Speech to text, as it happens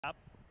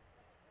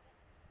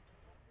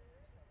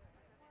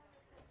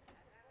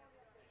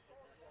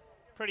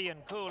Pretty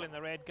and Cool in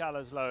the red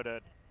colors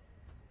loaded.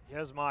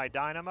 Here's My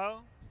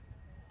Dynamo.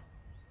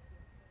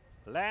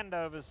 Land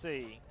Over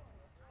Sea.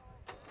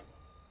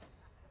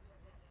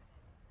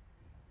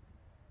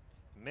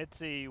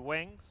 Mitzi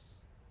Winks.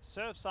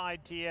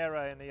 Surfside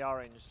Tierra in the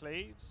orange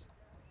sleeves.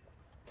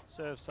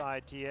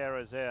 Surfside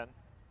Tierra's in.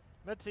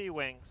 Mitzi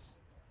Winks.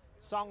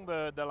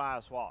 Songbird the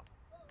last one.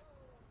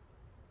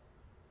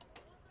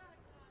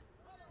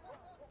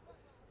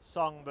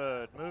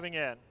 Songbird moving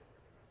in.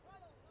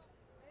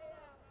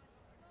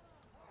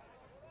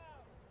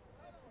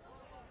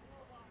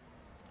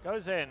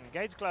 Goes in,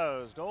 gates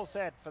closed, all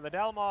set for the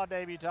Del Mar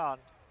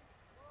Debutante.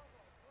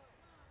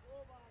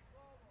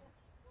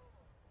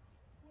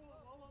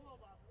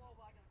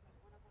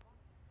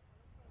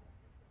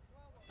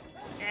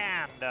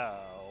 And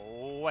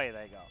away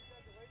they go.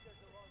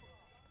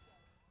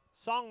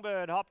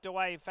 Songbird hopped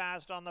away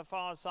fast on the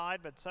far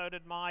side, but so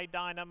did My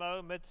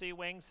Dynamo. Mitzi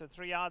Winks, the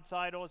three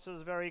outside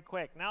horses, very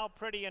quick. Now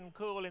Pretty and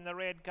Cool in the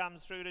red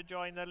comes through to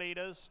join the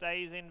leaders.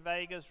 Stays in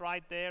Vegas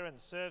right there, and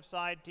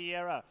Surfside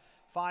Tierra.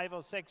 5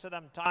 or 6 of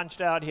them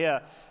punched out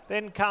here.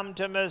 Then Come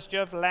to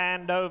Mischief,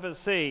 Land Over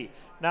Sea.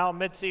 Now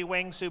Mitzi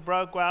Winks, who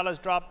broke well, has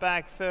dropped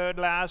back third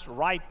last.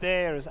 Right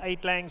there is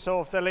 8 lengths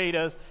off the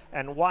leaders,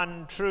 and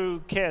One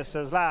True Kiss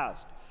is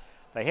last.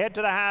 They head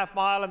to the half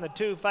mile, and the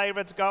 2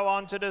 favourites go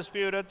on to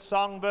dispute it.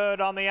 Songbird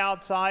on the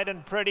outside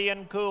and Pretty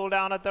and Cool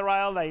down at the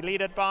rail. They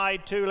lead it by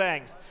 2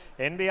 lengths.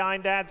 In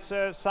behind that,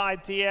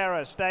 Surfside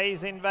Tierra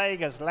stays in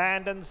Vegas.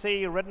 Land and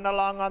Sea ridden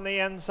along on the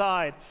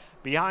inside.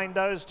 Behind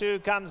those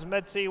 2 comes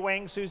Mitzi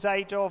Winks, who's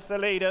 8 off the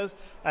leaders,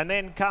 and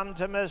then Come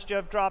to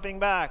Mischief dropping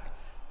back.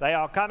 They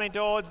are coming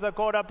towards the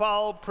quarter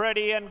pole.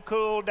 Pretty and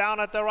Cool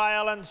down at the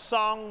rail, and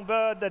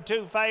Songbird, the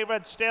 2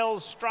 favourites, still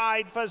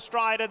stride for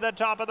stride at the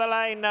top of the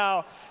lane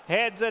now.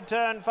 Heads a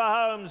turn for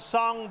home.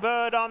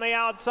 Songbird on the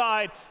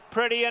outside.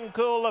 Pretty and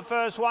Cool, the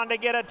first one to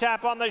get a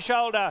tap on the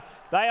shoulder.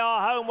 They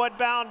are homeward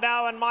bound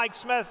now, and Mike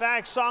Smith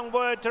asks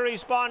Songbird to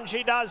respond.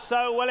 She does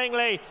so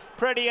willingly.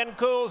 Pretty and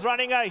Cool's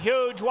running a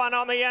huge one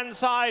on the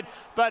inside,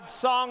 but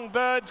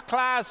Songbird's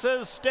class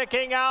is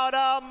sticking out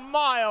a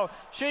mile.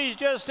 She's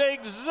just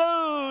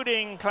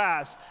exuding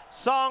class.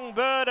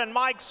 Songbird and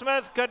Mike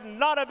Smith could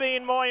not have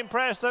been more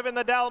impressive in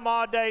the Del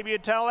Mar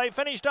Debutante. They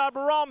finished up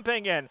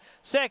romping in.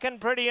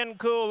 Second, Pretty and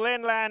Cool,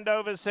 then Land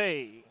Over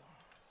Sea.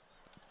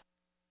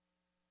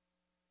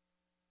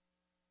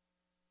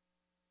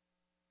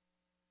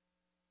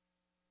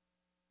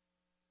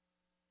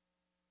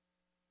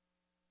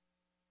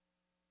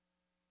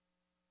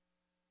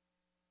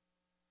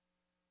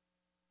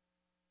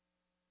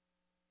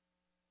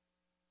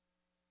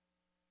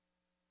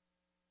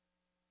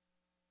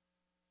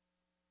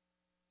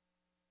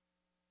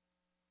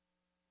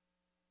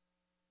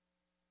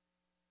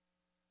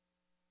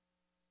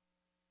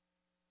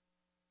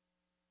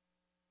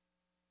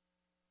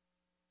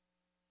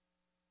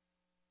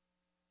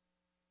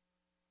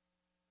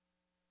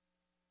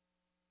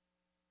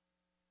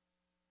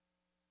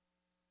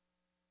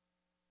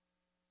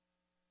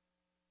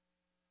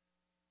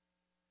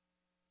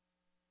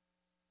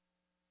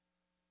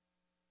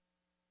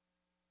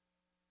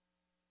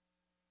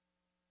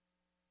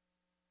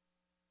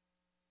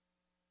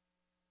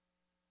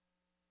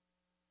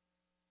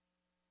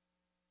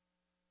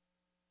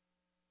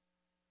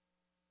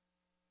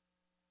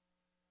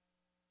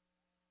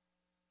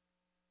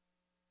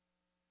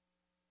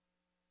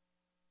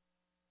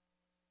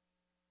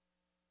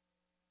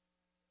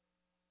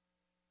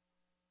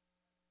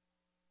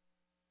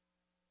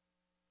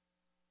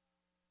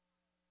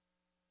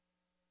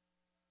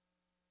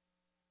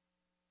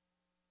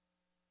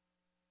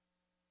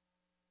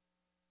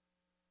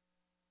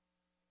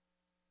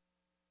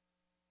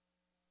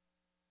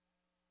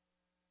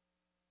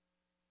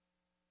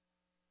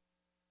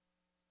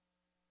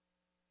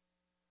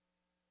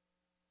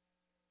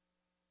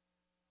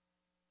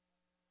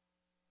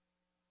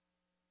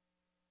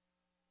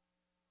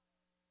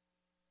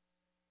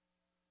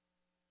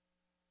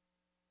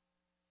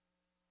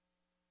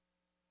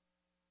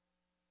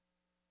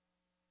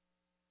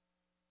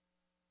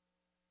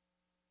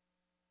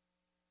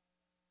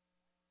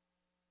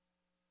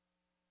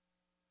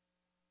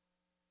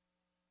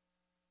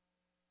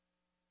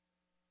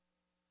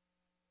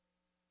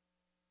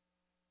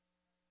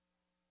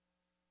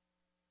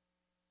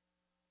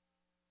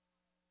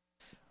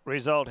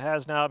 Result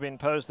has now been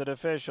posted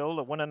official.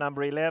 The winner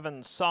number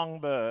 11,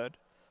 Songbird.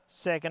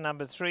 Second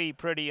number 3,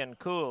 Pretty and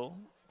Cool.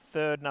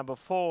 Third number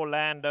 4,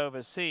 Land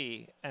Over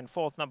Sea. And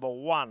fourth number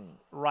 1,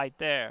 right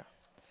there.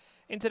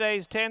 In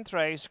today's 10th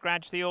race,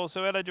 scratch the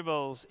also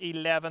eligibles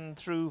 11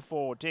 through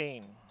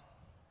 14.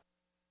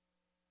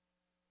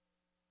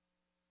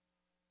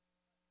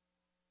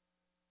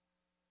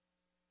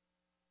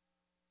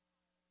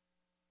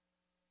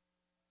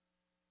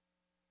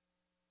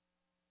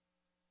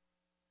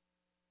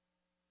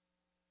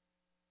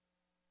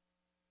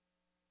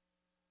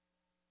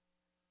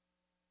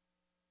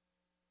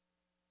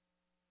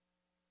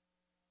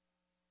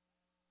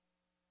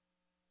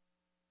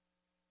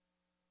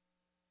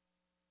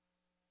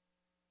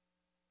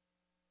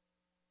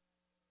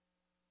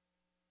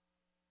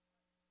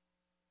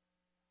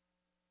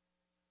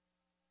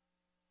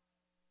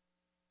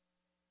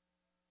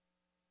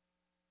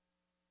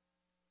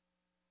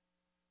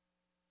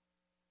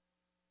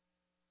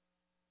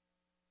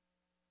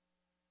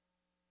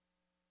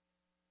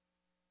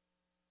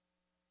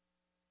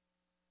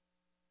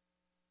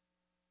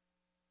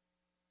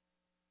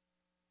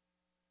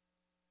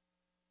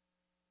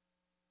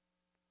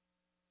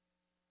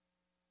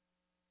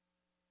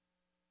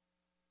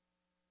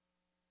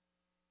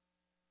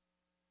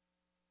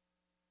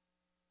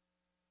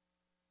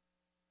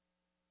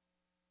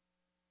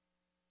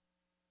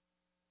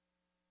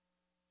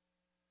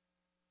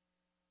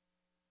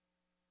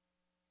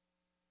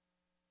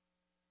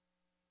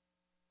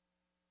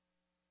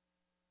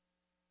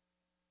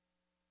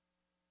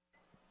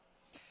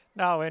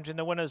 Now entering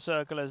the winner's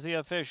circle is the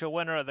official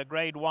winner of the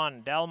Grade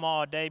 1 Del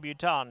Mar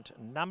Debutante,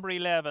 number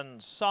 11,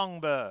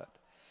 Songbird.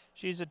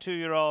 She's a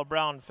 2-year-old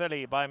brown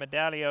filly by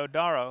Medalio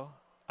d'Oro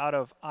out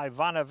of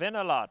Ivana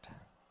Vinalot.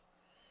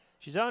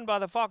 She's owned by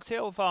the Fox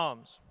Hill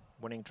Farms.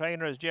 Winning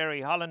trainer is Jerry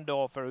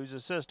Hollendorfer, whose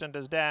assistant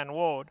is Dan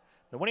Ward.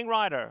 The winning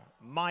rider,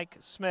 Mike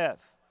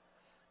Smith.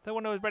 The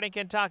winner was bred in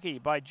Kentucky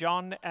by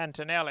John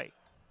Antonelli.